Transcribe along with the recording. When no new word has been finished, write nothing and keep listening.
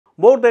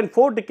More than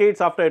 4 decades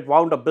after it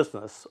wound up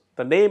business,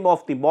 the name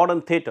of the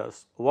Modern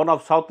Theatres, one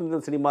of South Indian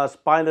cinema's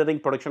pioneering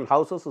production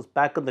houses, is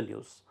back in the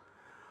news.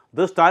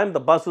 This time, the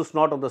buzz is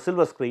not on the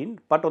silver screen,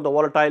 but on the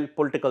volatile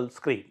political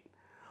screen.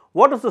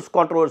 What is this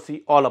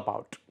controversy all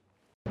about?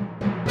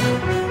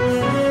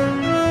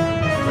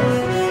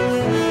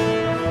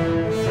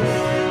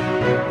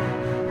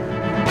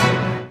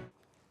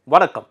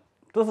 Vanakkam,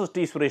 this is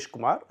T. Suresh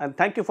Kumar and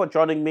thank you for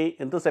joining me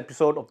in this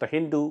episode of the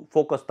Hindu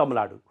Focus Tamil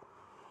Nadu.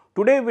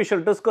 Today we shall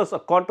discuss a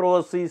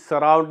controversy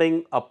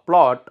surrounding a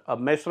plot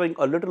measuring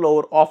a little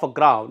over half a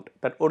ground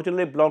that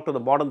originally belonged to the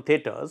Modern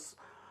Theatres,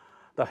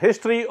 the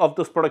history of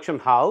this production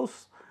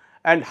house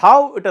and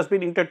how it has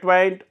been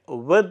intertwined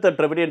with the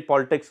Dravidian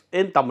politics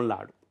in Tamil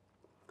Nadu.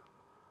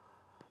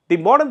 The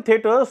Modern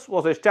Theatres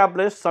was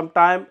established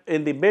sometime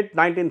in the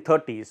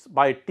mid-1930s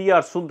by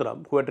T.R.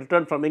 Sundaram, who had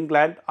returned from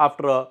England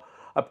after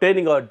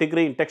obtaining a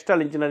degree in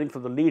textile engineering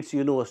from the Leeds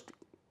University.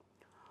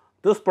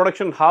 This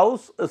production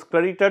house is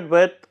credited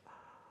with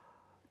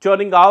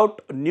churning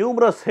out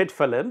numerous hit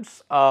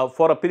films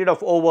for a period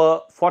of over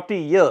 40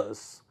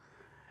 years.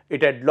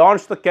 It had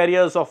launched the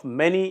careers of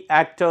many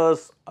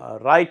actors,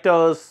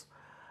 writers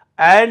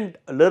and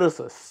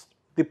lyricists.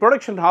 The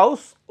production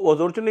house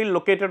was originally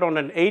located on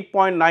an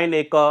 8.9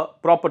 acre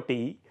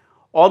property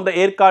on the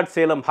Yercaud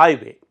Salem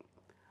highway.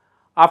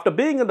 After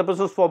being in the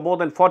business for more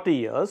than 40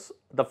 years,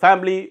 the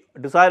family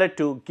decided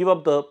to give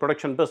up the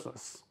production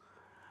business.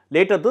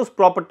 Later, this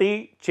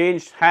property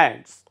changed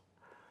hands.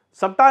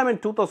 Sometime in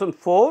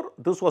 2004,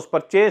 this was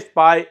purchased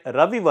by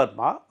Ravi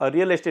Varma, a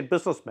real estate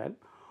businessman,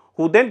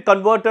 who then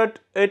converted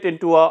it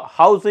into a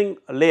housing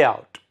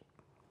layout.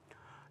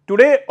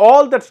 Today,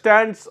 all that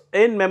stands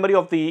in memory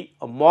of the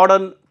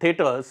Modern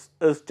Theatres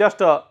is just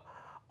an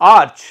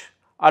arch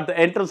at the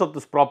entrance of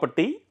this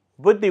property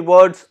with the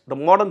words "The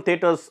Modern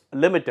Theatres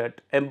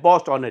Limited"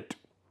 embossed on it.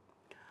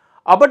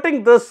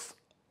 Abutting this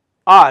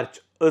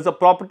arch is a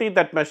property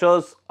that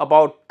measures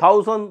about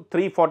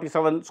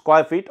 1,347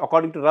 square feet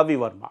according to Ravi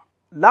Varma.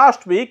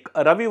 Last week,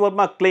 Ravi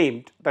Varma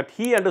claimed that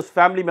he and his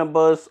family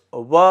members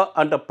were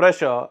under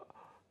pressure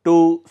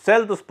to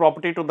sell this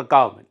property to the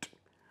government.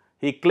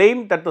 He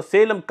claimed that the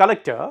Salem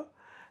collector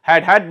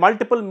had had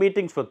multiple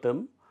meetings with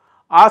him,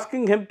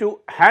 asking him to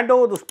hand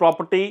over this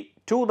property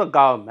to the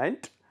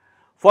government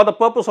for the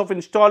purpose of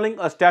installing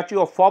a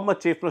statue of former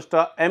Chief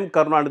Minister M.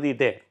 Karunanidhi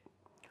there.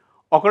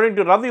 According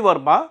to Ravi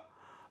Varma,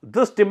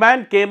 this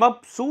demand came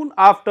up soon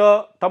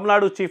after Tamil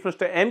Nadu Chief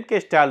Minister M.K.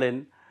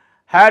 Stalin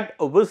had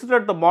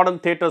visited the Modern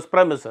Theatres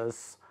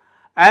premises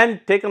and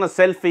taken a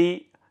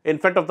selfie in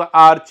front of the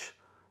arch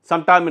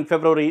sometime in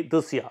February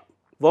this year.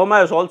 Varma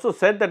has also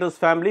said that his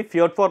family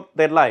feared for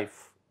their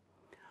life.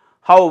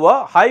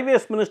 However,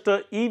 Highways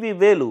Minister E.V.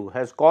 Velu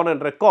has gone on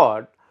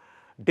record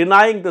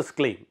denying this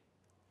claim.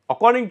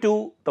 According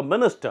to the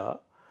minister,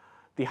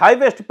 the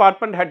Highways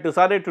Department had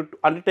decided to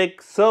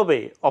undertake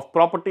survey of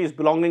properties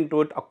belonging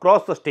to it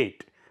across the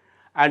state,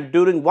 and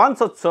during one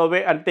such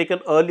survey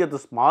undertaken earlier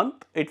this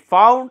month, it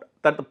found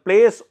that the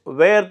place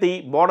where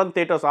the Modern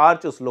Theatres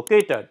arch is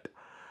located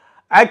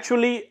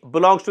actually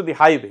belongs to the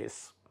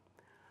highways.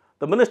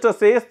 The minister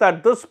says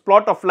that this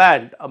plot of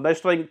land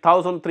measuring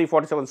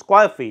 1,347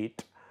 square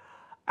feet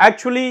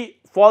actually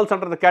falls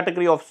under the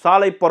category of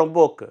Salai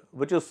Porambok,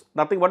 which is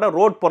nothing but a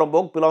road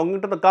Porambok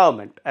belonging to the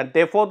government, and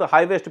therefore the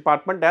Highways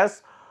Department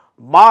has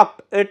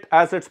marked it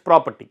as its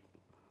property.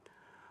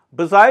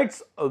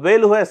 Besides,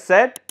 Velu has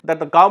said that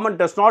the government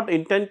does not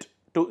intend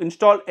to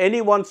install any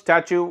one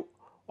statue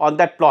on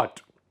that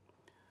plot.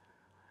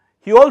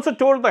 He also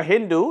told the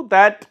Hindu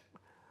that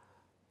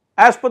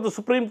as per the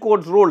Supreme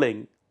Court's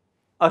ruling,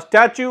 a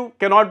statue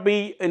cannot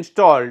be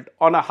installed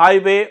on a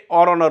highway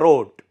or on a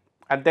road,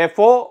 and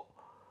therefore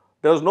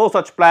there is no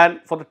such plan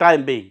for the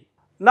time being.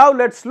 Now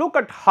let us look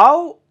at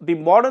how the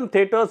Modern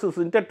Theatres is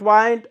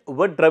intertwined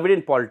with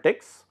Dravidian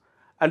politics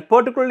and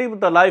particularly with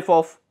the life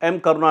of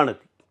M. Karunanidhi.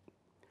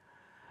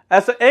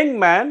 As a young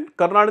man,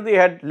 Karunanidhi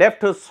had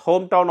left his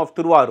hometown of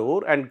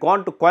Tiruvallur and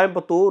gone to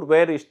Coimbatore,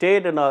 where he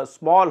stayed in a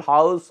small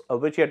house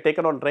which he had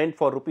taken on rent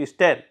for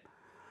 ₹10.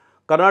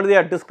 Karunanidhi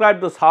had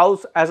described this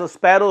house as a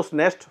sparrow's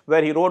nest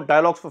where he wrote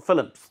dialogues for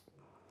films.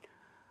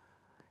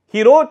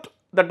 He wrote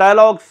the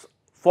dialogues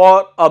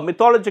for a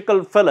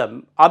mythological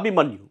film,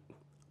 Abhimanyu.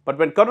 But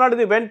when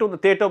Karunanidhi went to the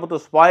theatre with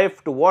his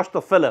wife to watch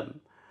the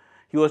film,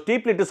 he was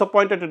deeply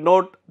disappointed to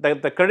note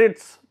that the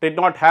credits did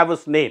not have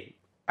his name,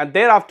 and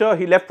thereafter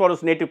he left for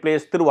his native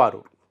place,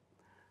 Tiruvallur.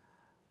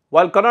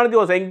 While Karunanidhi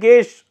was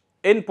engaged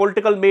in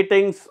political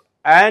meetings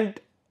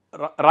and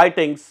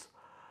writings,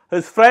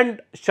 his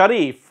friend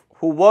Sharif,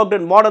 who worked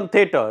in Modern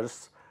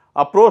Theatres,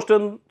 approached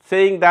him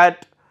saying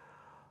that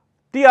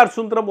T.R.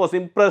 Sundaram was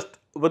impressed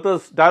with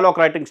his dialogue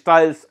writing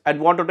styles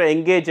and wanted to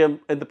engage him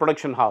in the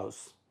production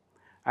house.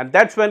 And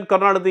that's when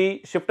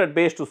Karunanidhi shifted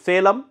base to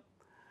Salem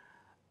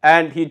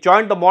and he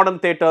joined the Modern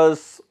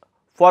Theatres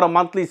for a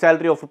monthly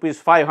salary of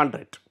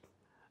 ₹500.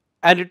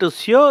 And it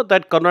is here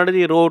that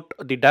Karunanidhi wrote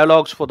the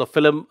dialogues for the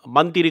film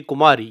Mandiri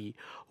Kumari,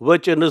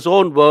 which in his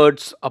own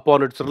words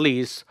upon its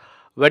release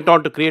went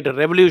on to create a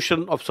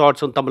revolution of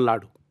sorts in Tamil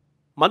Nadu.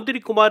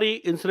 Mantiri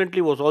Kumari,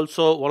 incidentally, was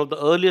also one of the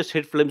earliest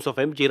hit films of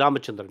M.G.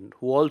 Ramachandran,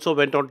 who also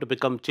went on to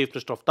become Chief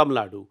Minister of Tamil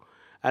Nadu,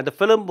 and the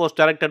film was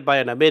directed by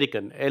an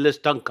American, Ellis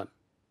Duncan.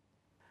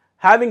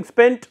 Having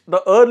spent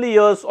the early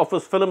years of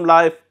his film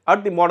life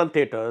at the modern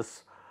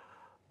theatres,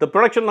 the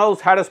production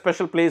house had a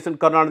special place in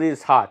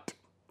Karunanidhi's heart.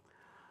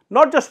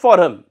 Not just for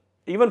him,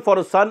 even for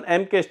his son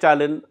M.K.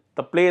 Stalin,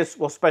 the place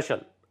was special.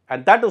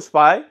 And that is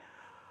why,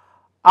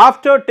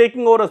 after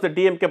taking over as the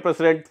DMK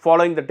president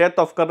following the death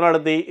of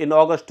Karunanidhi in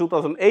August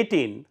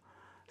 2018,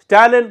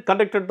 Stalin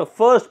conducted the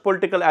first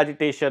political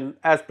agitation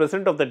as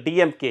president of the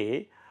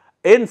DMK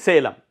in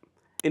Salem.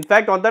 In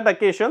fact, on that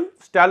occasion,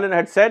 Stalin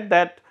had said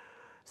that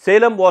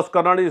Salem was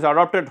Karunanidhi's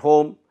adopted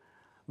home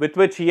with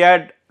which he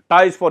had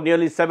ties for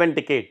nearly 7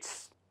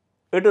 decades.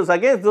 It is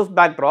against this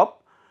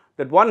backdrop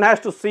that one has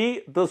to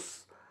see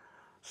this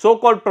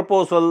so-called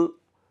proposal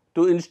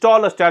to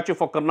install a statue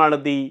for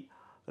Karunanidhi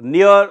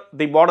near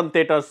the modern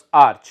theatre's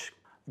arch.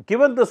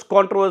 Given this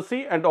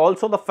controversy and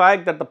also the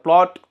fact that the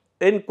plot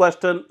in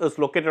question is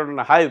located on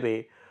a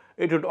highway,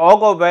 it would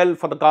augur well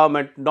for the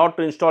government not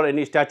to install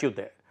any statue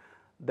there.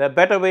 There are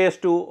better ways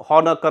to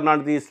honor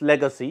Karunanidhi's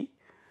legacy,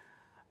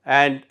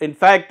 and in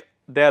fact,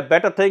 there are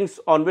better things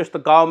on which the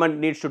government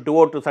needs to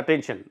devote its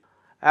attention.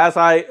 As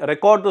I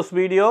record this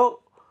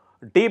video,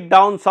 deep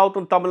down south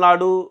in Tamil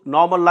Nadu,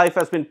 normal life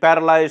has been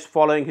paralyzed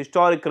following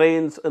historic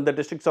rains in the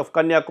districts of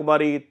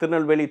Kanyakumari,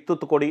 Tirunelveli,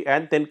 Thoothukudi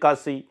and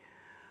Tenkasi.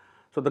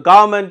 So, the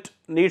government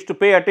needs to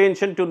pay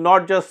attention to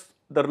not just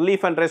the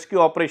relief and rescue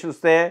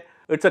operations there.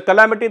 It's a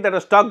calamity that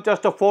has struck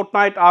just a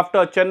fortnight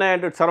after Chennai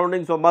and its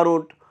surroundings were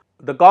marooned.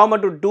 The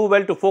government would do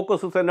well to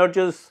focus its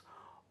energies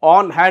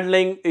on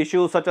handling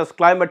issues such as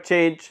climate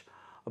change,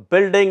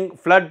 building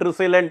flood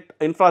resilient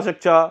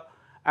infrastructure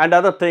and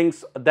other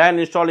things than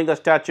installing a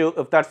statue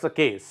if that's the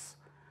case.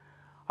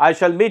 I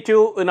shall meet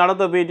you in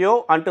another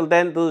video. Until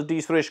then, this is D.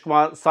 Suresh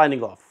Kumar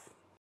signing off.